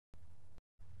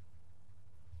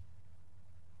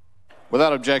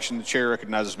Without objection, the chair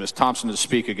recognizes Ms. Thompson to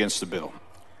speak against the bill.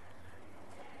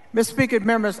 Mr. Speaker,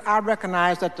 members, I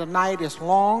recognize that the night is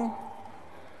long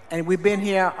and we've been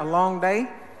here a long day,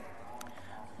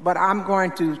 but I'm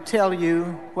going to tell you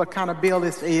what kind of bill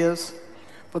this is.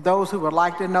 For those who would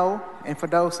like to know, and for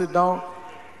those who don't,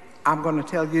 I'm going to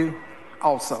tell you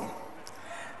also.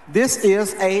 This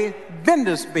is a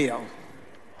vendor's bill.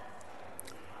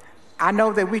 I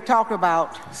know that we talked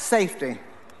about safety,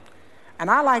 and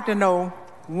I'd like to know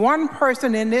one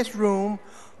person in this room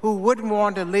who wouldn't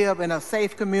want to live in a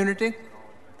safe community,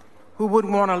 who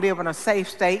wouldn't want to live in a safe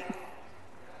state,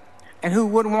 and who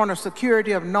wouldn't want the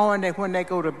security of knowing that when they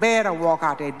go to bed or walk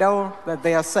out their door that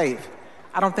they are safe.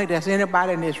 I don't think there's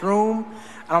anybody in this room.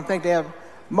 I don't think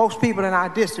most people in our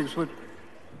districts would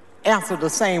answer the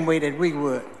same way that we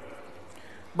would.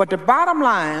 But the bottom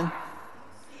line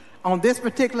on this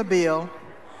particular bill,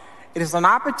 it is an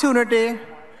opportunity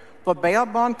for bail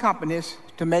bond companies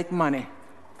to make money.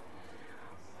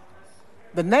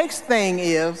 The next thing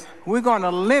is we're going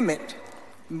to limit,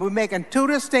 we're making two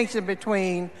distinctions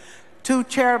between two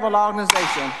charitable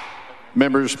organizations.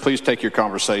 Members, please take your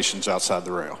conversations outside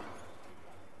the rail.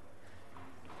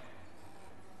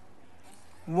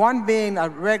 One being a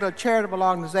regular charitable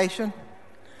organization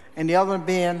and the other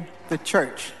being the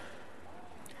church.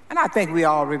 And I think we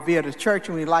all revere the church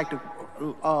and we like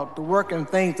the work and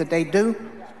things that they do.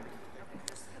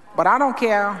 But I don't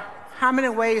care how many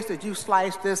ways that you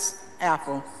slice this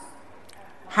apple,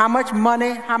 how much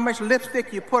money, how much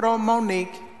lipstick you put on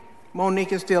Monique,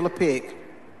 Monique is still a pig.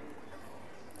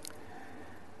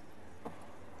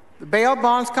 The bail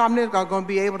bonds companies are going to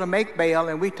be able to make bail,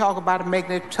 and we talk about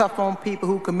making it tough on people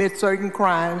who commit certain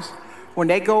crimes. When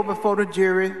they go before the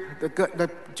jury, the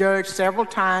judge several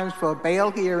times for a bail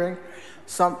hearing,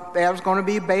 there's going to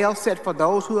be bail set for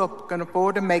those who are going to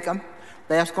afford to make them.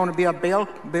 There's going to be a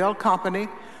bail company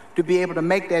to be able to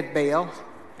make that bail.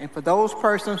 And for those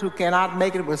persons who cannot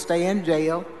make it will stay in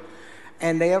jail,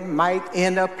 and they might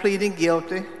end up pleading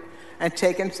guilty and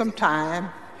taking some time.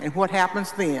 And what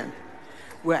happens then?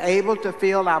 We're able to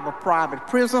fill our private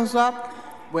prisons up.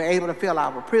 We're able to fill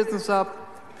our prisons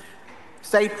up,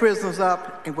 state prisons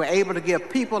up, and we're able to give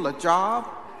people a job,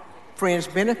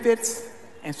 fringe benefits,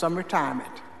 and some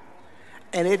retirement.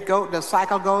 And the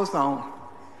cycle goes on.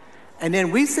 And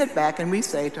then we sit back and we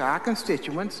say to our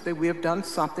constituents that we have done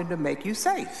something to make you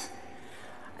safe.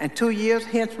 And 2 years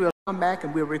hence, we'll come back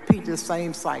and we'll repeat the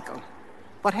same cycle.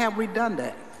 But have we done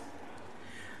that?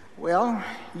 Well,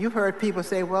 you've heard people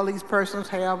say, well, these persons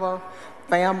have a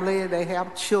family, they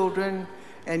have children,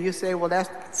 and you say, well,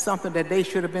 that's something that they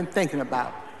should have been thinking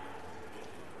about.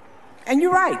 And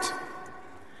you're right.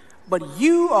 But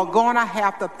you are going to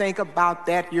have to think about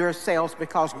that yourselves,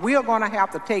 because we are going to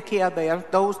have to take care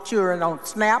of those children on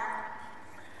SNAP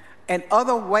and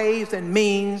other ways and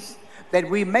means that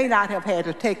we may not have had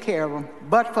to take care of them,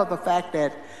 but for the fact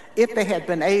that if they had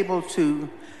been able to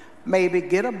maybe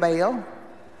get a bail,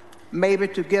 maybe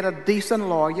to get a decent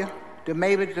lawyer,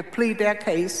 to plead their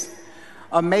case,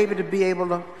 or maybe to be able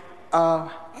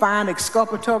to find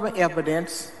exculpatory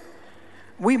evidence,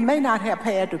 we may not have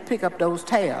had to pick up those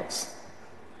tabs.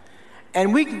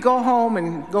 And we can go home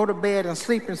and go to bed and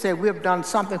sleep and say we've done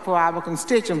something for our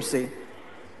constituency.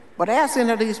 But ask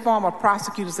any of these former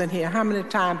prosecutors in here how many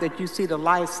times that you see the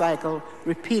life cycle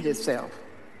repeat itself.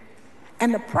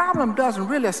 And the problem doesn't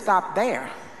really stop there.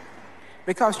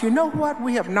 Because you know what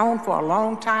we have known for a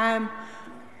long time?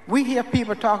 We hear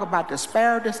people talk about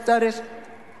disparity studies.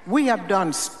 We have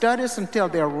done studies until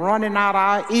they're running out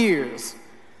our ears.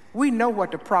 We know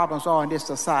what the problems are in this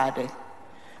society.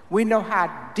 We know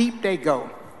how deep they go.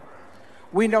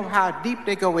 We know how deep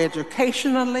they go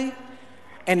educationally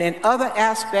and in other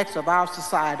aspects of our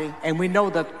society, and we know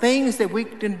the things that we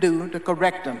can do to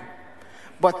correct them.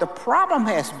 But the problem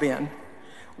has been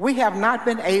we have not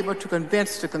been able to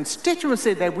convince the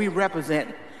constituency that we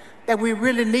represent that we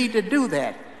really need to do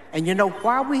that. And you know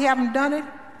why we haven't done it?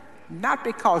 Not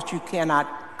because you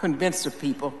cannot convince the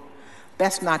people.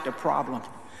 That's not the problem.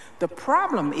 The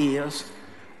problem is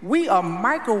we are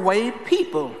microwave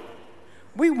people.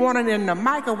 We want it in the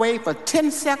microwave for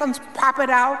 10 seconds, pop it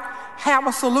out, have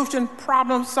a solution,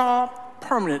 problem solved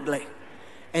permanently.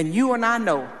 And you and I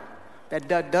know that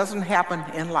that doesn't happen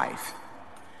in life.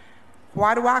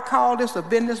 Why do I call this a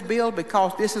business bill?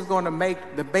 Because this is going to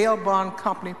make the bail bond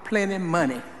company plenty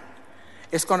money.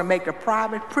 It's going to make the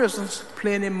private prisons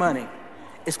plenty money.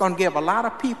 It's going to give a lot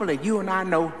of people that you and I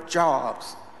know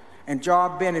jobs and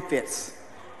job benefits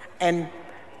and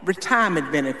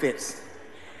retirement benefits.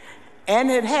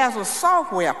 And it has a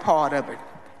software part of it.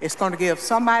 It's going to give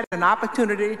somebody an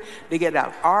opportunity to get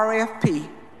an RFP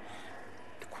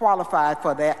qualified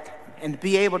for that and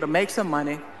be able to make some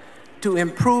money to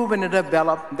improve and to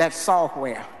develop that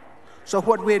software. So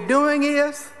what we're doing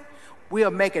is we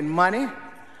are making money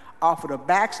off of the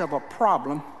backs of a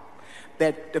problem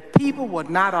that the people would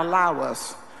not allow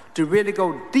us to really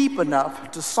go deep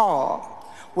enough to solve,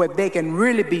 where they can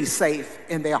really be safe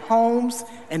in their homes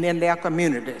and in their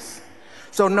communities.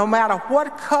 So no matter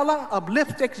what color of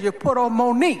lipstick you put on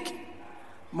Monique,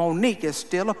 Monique is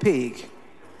still a pig.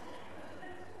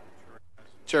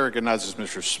 Chair recognizes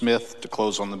Mr. Smith to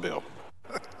close on the bill.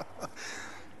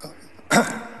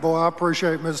 Boy, I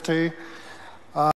appreciate Ms. T.